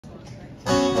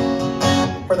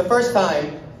For the first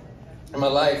time in my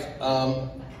life,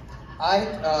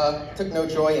 I took no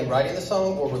joy in writing the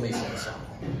song or releasing the song.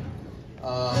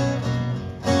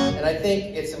 And I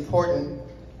think it's important,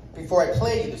 before I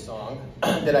play you the song,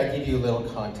 that I give you a little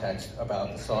context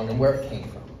about the song and where it came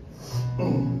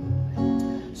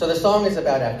from. So the song is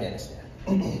about Afghanistan.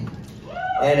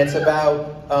 And it's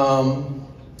about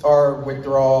our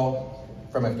withdrawal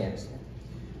from Afghanistan.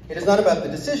 It is not about the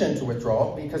decision to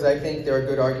withdraw, because I think there are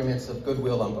good arguments of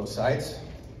goodwill on both sides,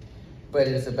 but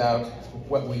it is about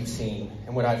what we've seen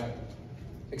and what I've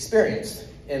experienced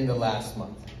in the last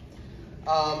month.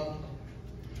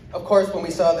 Of course, when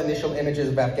we saw the initial images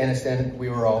of Afghanistan, we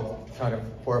were all kind of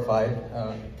horrified.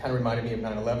 Kind of reminded me of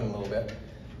 9/11 a little bit,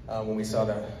 when we saw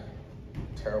the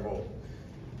terrible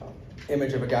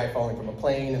image of a guy falling from a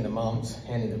plane and the moms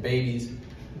handing the babies.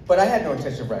 But I had no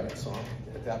intention of writing a song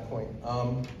at that point.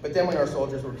 But then when our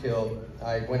soldiers were killed,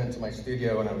 I went into my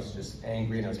studio and I was just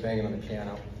angry and I was banging on the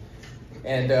piano.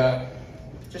 And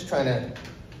just trying to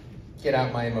get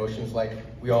out my emotions like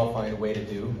we all find a way to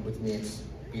do. With me, it's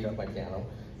beat up my piano.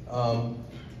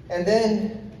 And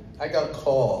then I got a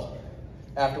call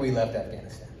after we left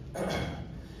Afghanistan.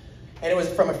 And it was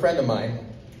from a friend of mine,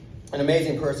 an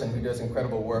amazing person who does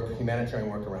incredible work, humanitarian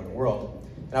work around the world.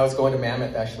 And I was going to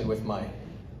Mammoth actually with my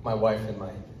wife and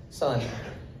my son.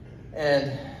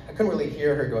 And I couldn't really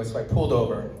hear her go, so I pulled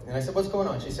over. And I said, "What's going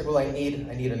on?" She said, "Well, I need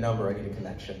a number, I need a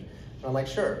connection." And I'm like,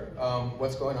 "Sure,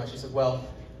 what's going on?" She said, "Well,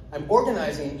 I'm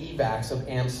organizing evacs of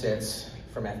AMSITs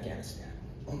from Afghanistan."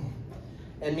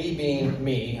 And me being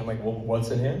me, I'm like, "Well, what's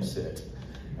an AMSIT?"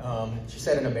 She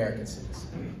said, "An American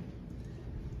citizen."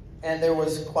 And there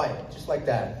was quiet, just like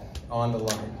that, on the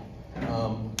line,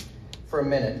 for a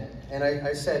minute. And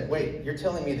I said, "Wait, you're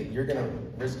telling me that you're gonna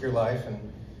risk your life and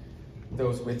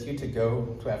those with you to go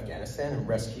to Afghanistan and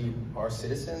rescue our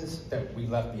citizens that we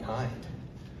left behind?"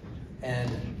 And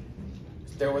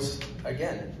there was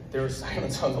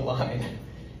silence on the line.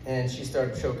 And she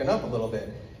started choking up a little bit.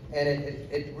 And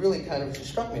it really kind of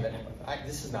struck me that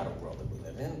this is not a world that we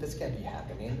live in. This can't be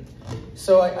happening.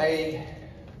 So I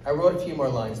wrote a few more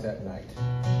lines that night.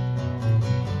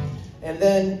 And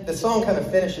then the song kind of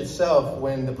finished itself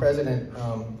when the president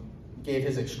gave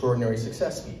his extraordinary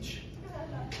success speech.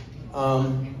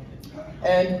 And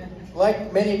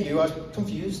like many of you, I was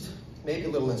confused, maybe a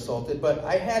little insulted, but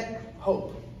I had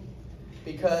hope,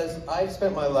 because I've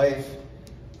spent my life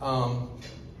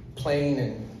playing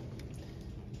and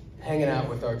hanging out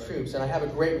with our troops, and I have a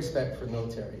great respect for the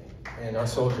military and our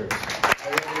soldiers. I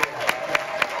really do.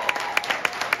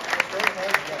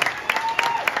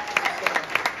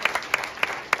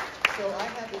 So I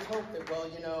had this hope that, well,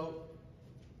 you know,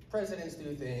 presidents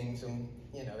do things and,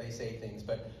 you know, they say things,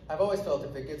 but I've always felt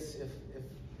if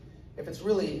it's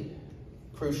really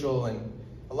crucial and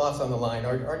a lot's on the line,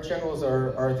 our generals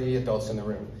are the adults in the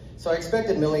room. So I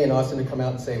expected Millie and Austin to come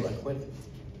out and say, "Look,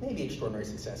 maybe extraordinary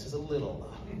success is a little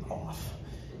off.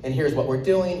 And here's what we're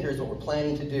doing, here's what we're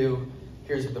planning to do,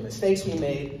 here's the mistakes we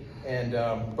made, and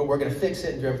but we're gonna fix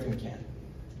it and do everything we can."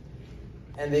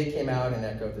 And they came out and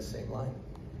echoed the same line.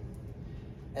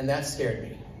 And that scared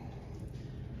me.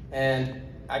 And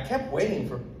I kept waiting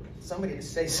for somebody to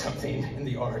say something in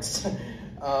the arts,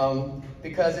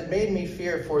 because it made me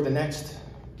fear for the next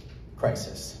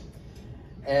crisis.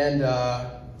 And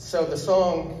so the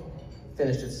song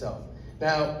finished itself.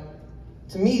 Now,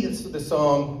 to me, the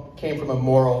song came from a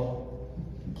moral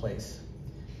place.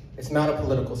 It's not a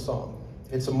political song.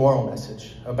 It's a moral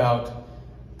message about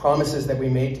promises that we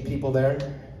made to people there,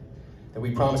 that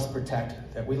we promised to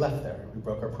protect, that we left there. We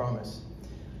broke our promise.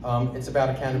 It's about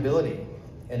accountability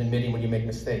and admitting when you make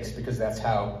mistakes, because that's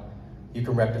how you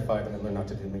can rectify them and learn not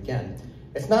to do them again.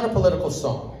 It's not a political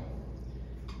song,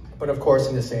 but of course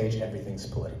in this age, everything's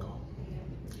political.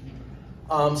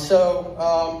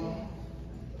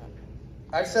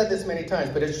 I've said this many times,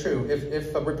 but it's true.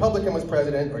 If a Republican was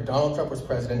president or Donald Trump was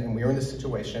president and we were in this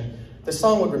situation, the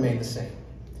song would remain the same.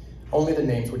 Only the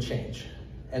names would change.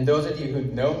 And those of you who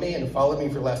know me and followed me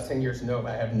for the last 10 years know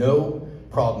I have no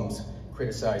problems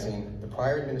criticizing the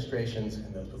prior administrations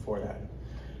and those before that.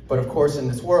 But of course, in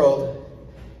this world,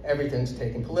 everything's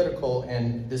taken political,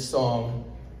 and this song,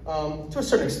 to a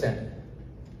certain extent,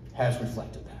 has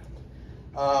reflected that.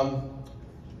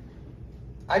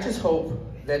 I just hope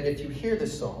that if you hear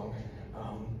this song,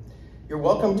 you're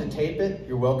welcome to tape it,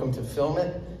 you're welcome to film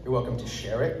it, you're welcome to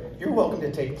share it, you're welcome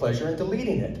to take pleasure in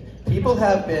deleting it. People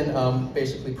have been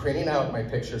basically printing out my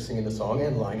picture singing the song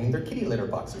and lining their kitty litter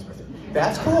boxes with it.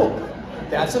 That's cool.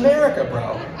 That's America,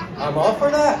 bro. I'm all for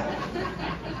that.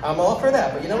 I'm all for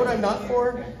that. But you know what I'm not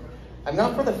for? I'm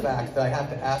not for the fact that I have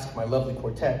to ask my lovely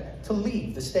quartet to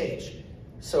leave the stage.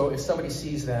 So if somebody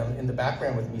sees them in the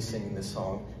background with me singing this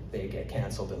song, they get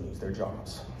canceled and lose their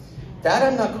jobs. That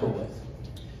I'm not cool with.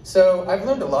 So I've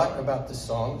learned a lot about this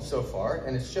song so far,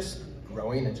 and it's just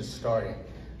growing and just starting.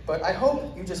 But I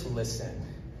hope you just listen.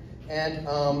 And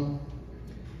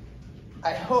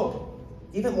I hope,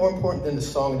 even more important than the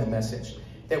song and the message,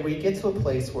 that we get to a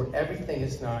place where everything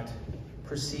is not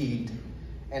perceived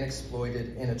and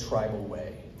exploited in a tribal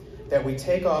way. That we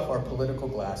take off our political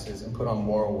glasses and put on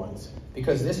moral ones.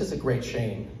 Because this is a great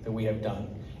shame that we have done.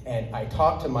 And I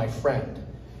talk to my friend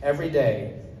every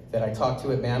day that I talk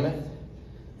to at Mammoth,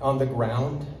 on the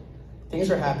ground.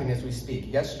 Things are happening as we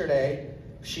speak. Yesterday,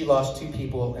 she lost 2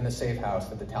 people in a safe house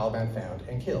that the Taliban found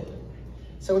and killed.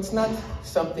 So it's not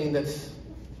something that's,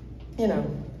 you know,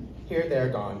 here, there,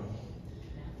 gone.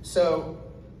 So,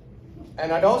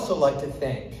 and I'd also like to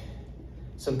thank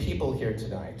some people here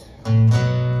tonight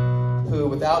who,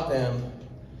 without them,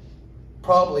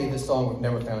 probably this song would have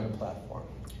never found a platform.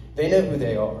 They know who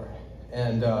they are,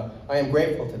 and I am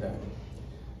grateful to them.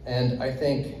 And I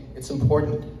think it's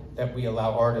important that we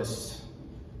allow artists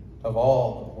of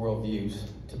all worldviews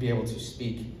to be able to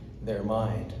speak their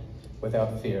mind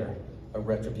without fear of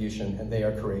retribution, and they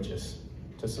are courageous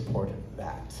to support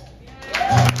that.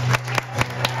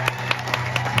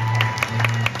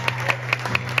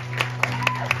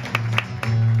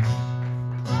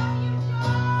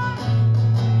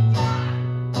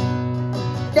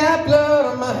 Got blood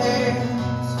on my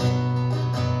hands,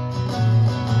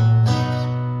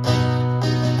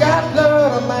 got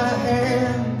blood on my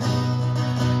hands,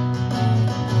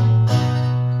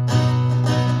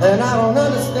 and I don't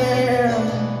understand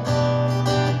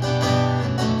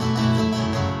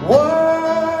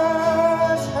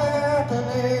what's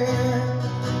happening.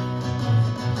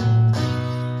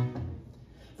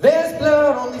 There's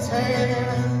blood on these hands.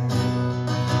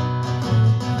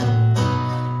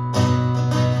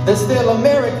 They're still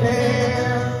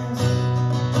Americans,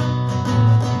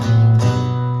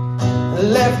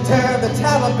 left to the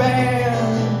Taliban.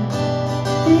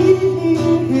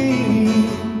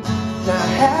 Now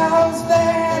how's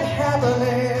that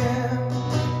happening?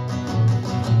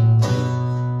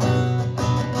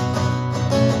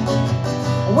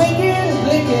 Winking,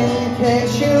 blinking,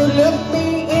 can't you look me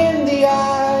in the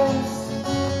eyes?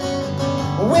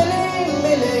 Willy,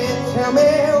 Millie, tell me,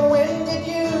 when did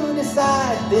you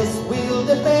decide this will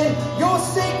defend? Your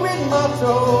sacred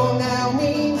motto now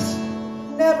means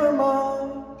never mind.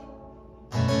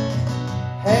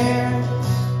 Hands,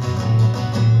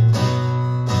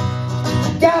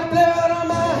 got blood on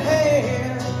my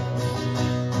hands,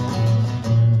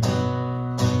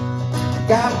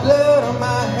 got blood on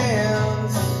my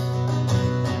hands.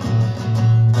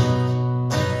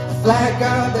 Flag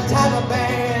of the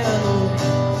Taliban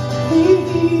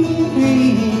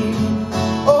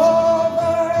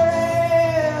over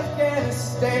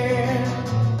Afghanistan.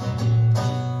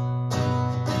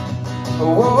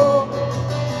 Whoa,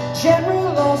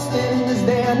 General Austin, is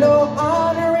there no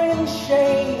honor in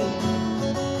shame?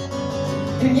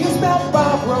 Can you spell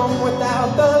Bob wrong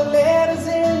without the letters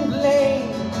in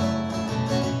blame?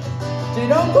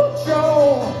 Did Uncle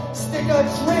Joe stick a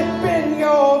drip in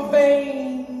your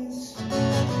veins?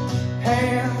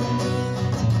 Hands,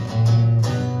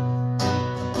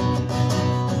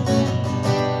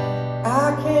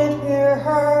 I can't hear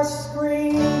her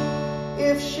scream.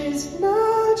 If she's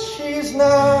not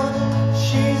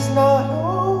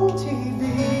on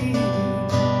TV.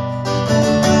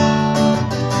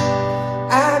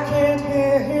 I can't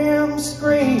hear him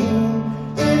scream.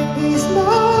 If he's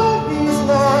not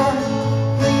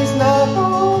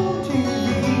on TV.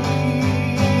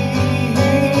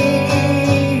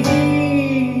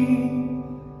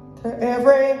 To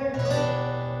every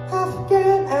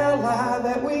Afghan ally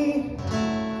that we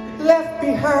left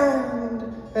behind,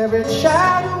 every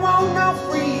child who won't know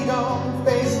freedom,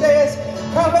 faces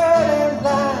covered and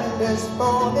blind as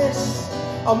for this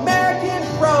American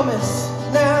promise.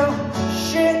 Now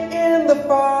shit in the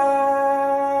fire.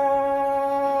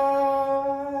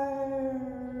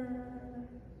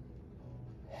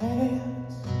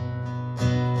 Hands,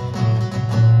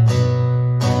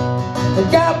 I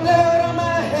got blood on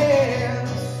my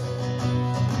hands.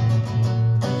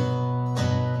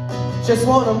 Just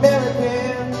one American.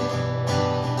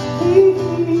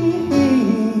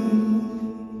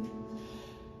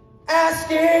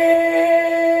 Asking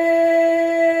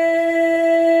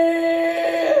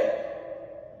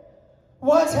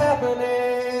what's happening.